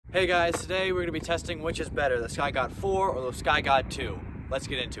Hey guys, today we're going to be testing which is better, the Sky God 4 or the Sky God 2. Let's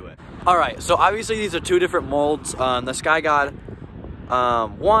get into it. Alright, so obviously these are two different molds. The Sky God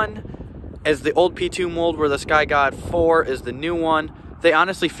 1 is the old P2 mold, where the Sky God 4 is the new one. They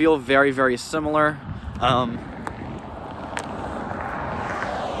honestly feel very, very similar.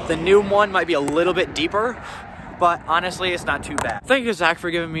 The new one might be a little bit deeper, but honestly, it's not too bad. Thank you, Zach,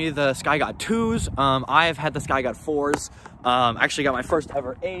 for giving me the Sky God 2s. I have had the Sky God 4s. Actually got my first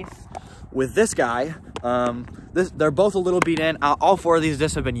ever ace with this guy. They're both a little beat in. All four of these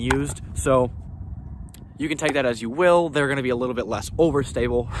discs have been used, so you can take that as you will. They're gonna be a little bit less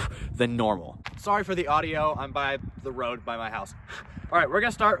overstable than normal. Sorry for the audio, I'm by the road by my house. All right, we're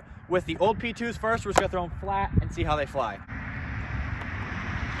gonna start with the old P2s first. We're just gonna throw them flat and see how they fly.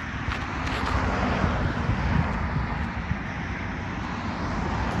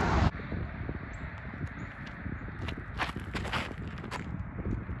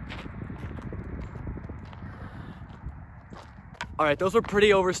 All right, those were pretty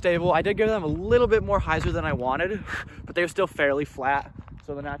overstable. I did give them a little bit more hyzer than I wanted, but they were still fairly flat,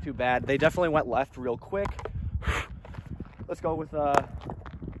 so they're not too bad. They definitely went left real quick. Let's go with the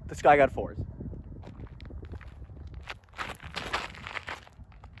Sky God 4s.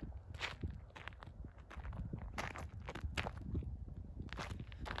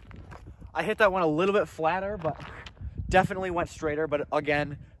 I hit that one a little bit flatter, but definitely went straighter, but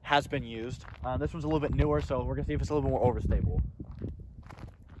again, has been used. This one's a little bit newer, so we're gonna see if it's a little bit more overstable.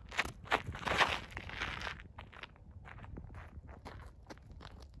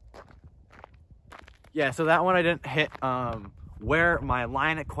 Yeah, so that one I didn't hit where my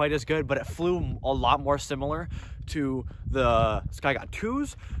line quite as good, but it flew a lot more similar to the Sky God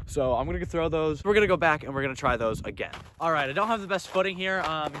 2s. So I'm gonna throw those. We're gonna go back and we're gonna try those again. All right, I don't have the best footing here.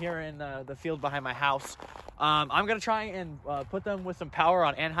 Here in the field behind my house. I'm gonna try and put them with some power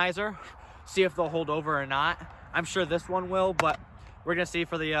on anhyzer, see if they'll hold over or not. I'm sure this one will, but we're gonna see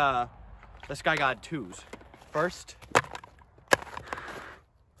for the Sky God 2s first.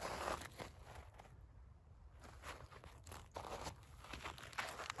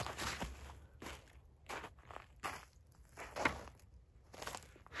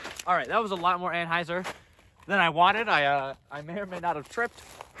 All right, that was a lot more anhyzer than I wanted. I may or may not have tripped.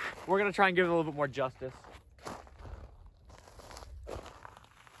 We're gonna try and give it a little bit more justice.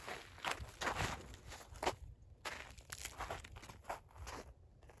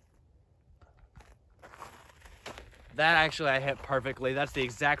 That actually I hit perfectly. That's the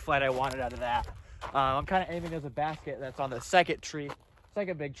exact flight I wanted out of that. I'm kind of aiming as a basket that's on the second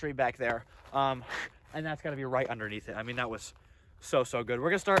big tree back there. And that's gotta be right underneath it. I mean, that was so good.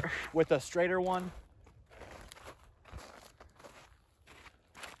 We're gonna start with the straighter one.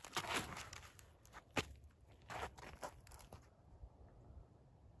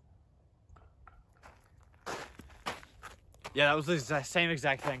 Yeah, that was the same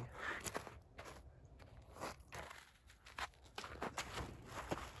exact thing.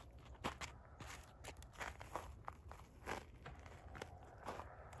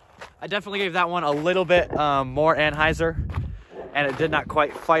 I definitely gave that one a little bit more anhyzer, and it did not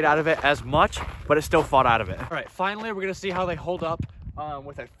quite fight out of it as much, but it still fought out of it. All right, finally, we're gonna see how they hold up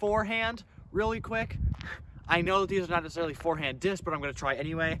with a forehand really quick. I know that these are not necessarily forehand discs, but I'm gonna try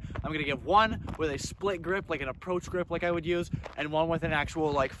anyway. I'm gonna give one with a split grip, like an approach grip like I would use, and one with an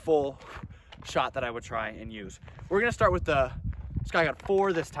actual like full shot that I would try and use. We're gonna start with the Sky God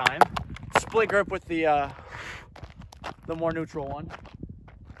 4 this time. Split grip with the more neutral one.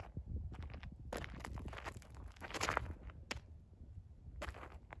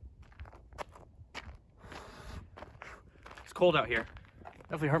 Cold out here.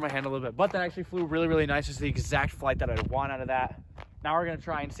 Definitely hurt my hand a little bit, but that actually flew really nice. It's the exact flight that I'd want out of that. Now we're gonna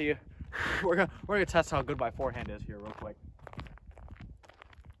try and see. We're gonna test how good my forehand is here real quick.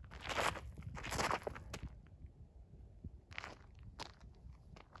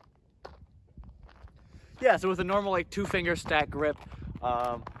 Yeah, so with a normal like 2-finger stack grip,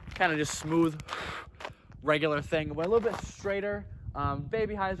 kind of just smooth, regular thing, but a little bit straighter.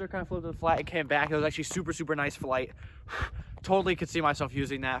 Baby hyzer kind of flew to the flat and came back. It was actually super nice flight. Totally could see myself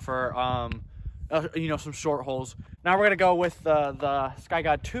using that for, you know, some short holes. Now we're gonna go with the Sky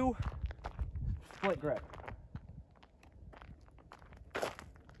God 2 split grip.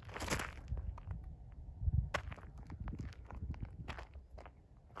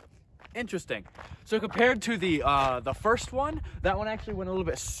 Interesting. So compared to the first one, that one actually went a little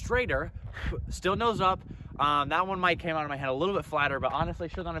bit straighter, still nose up. That one might came out of my head a little bit flatter, but honestly,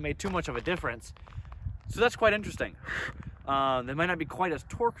 should not have made too much of a difference. So that's quite interesting. They might not be quite as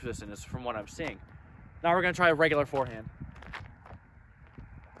torque resistant as from what I'm seeing. Now we're gonna try a regular forehand.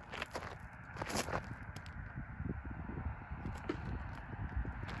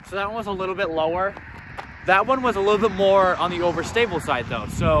 So that one was a little bit lower. That one was a little bit more on the overstable side though,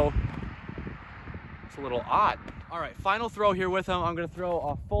 so it's a little odd. All right, final throw here with him. I'm gonna throw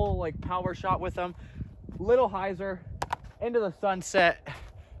a full like power shot with him. Little hyzer into the sunset.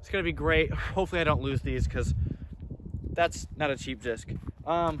 It's gonna be great. Hopefully I don't lose these because that's not a cheap disc.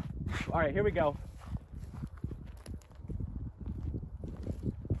 All right, here we go.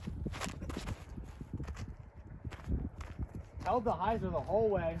 Held the hyzer the whole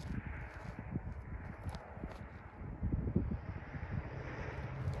way.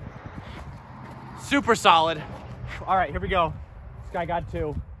 Super solid. All right, here we go. This guy got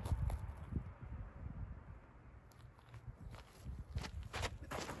 2.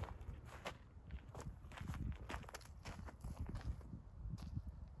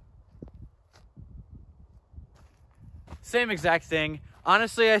 Same exact thing.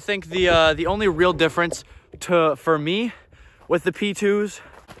 Honestly, I think the only real difference for me with the P2s,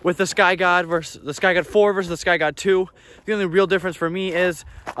 with the Sky God versus the Sky God 4 versus the Sky God 2, the only real difference for me is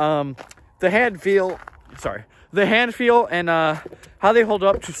the hand feel and how they hold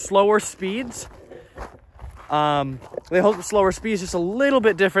up to slower speeds. They hold up to slower speeds just a little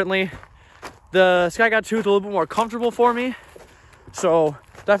bit differently. The Sky God 2 is a little bit more comfortable for me. So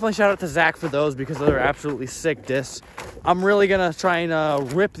definitely shout out to Zach for those because they're absolutely sick discs. I'm really gonna try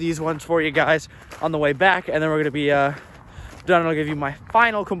and rip these ones for you guys on the way back, and then we're gonna be done, and I'll give you my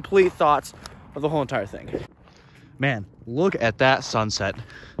final complete thoughts of the whole entire thing. Man, look at that sunset.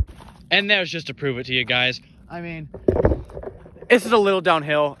 And there's just to prove it to you guys. I mean, this is a little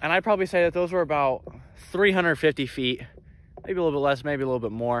downhill, and I'd probably say that those were about 350 feet, maybe a little bit less, maybe a little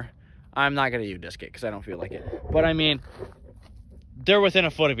bit more. I'm not gonna disc it because I don't feel like it. But I mean, they're within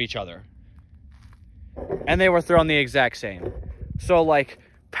a foot of each other. And they were thrown the exact same. So like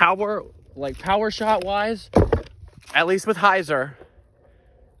power shot wise, at least with hyzer,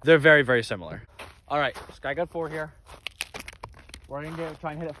 they're very, very similar. All right, Sky God 4 here. We're gonna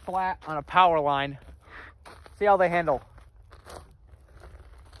try and hit it flat on a power line. See how they handle.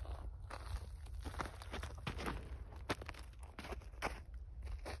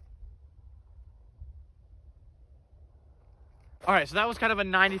 All right, so that was kind of a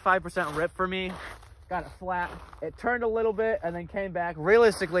 95% rip for me. Got it flat. It turned a little bit and then came back.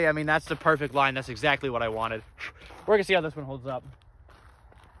 Realistically, I mean, that's the perfect line. That's exactly what I wanted. We're gonna see how this one holds up.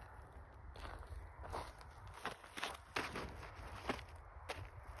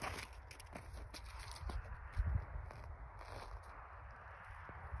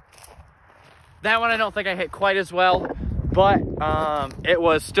 That one I don't think I hit quite as well, but it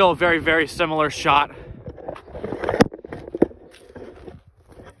was still a very, very similar shot.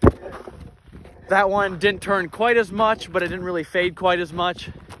 That one didn't turn quite as much, but it didn't really fade quite as much.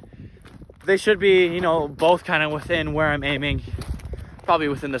 They should be, you know, both kind of within where I'm aiming, probably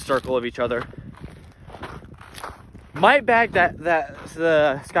within the circle of each other. Might bag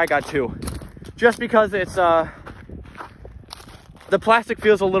the Sky God 2, just because it's the plastic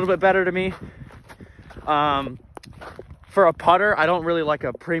feels a little bit better to me. For a putter, I don't really like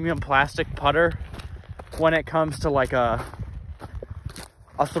a premium plastic putter when it comes to like a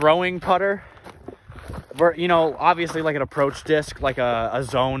throwing putter. You know, obviously like an approach disc, like a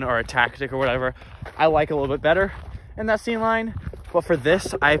zone or a tactic or whatever, I like a little bit better in that scene line. But for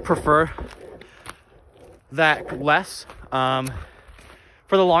this, I prefer that less. For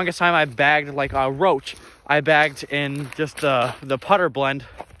the longest time, I bagged like a Roach. I bagged in just the putter blend.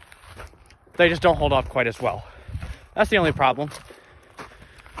 They just don't hold up quite as well. That's the only problem.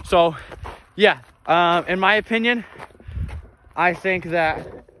 So yeah, in my opinion, I think that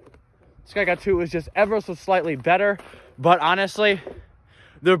Sky God 2 is just ever so slightly better, but honestly,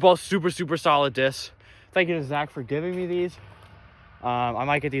 they're both super, super solid discs. Thank you to Zach for giving me these. I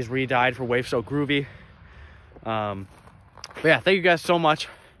might get these re-dyed for Wave So Groovy. But yeah, thank you guys so much.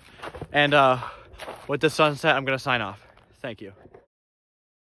 And with the sunset, I'm gonna sign off. Thank you.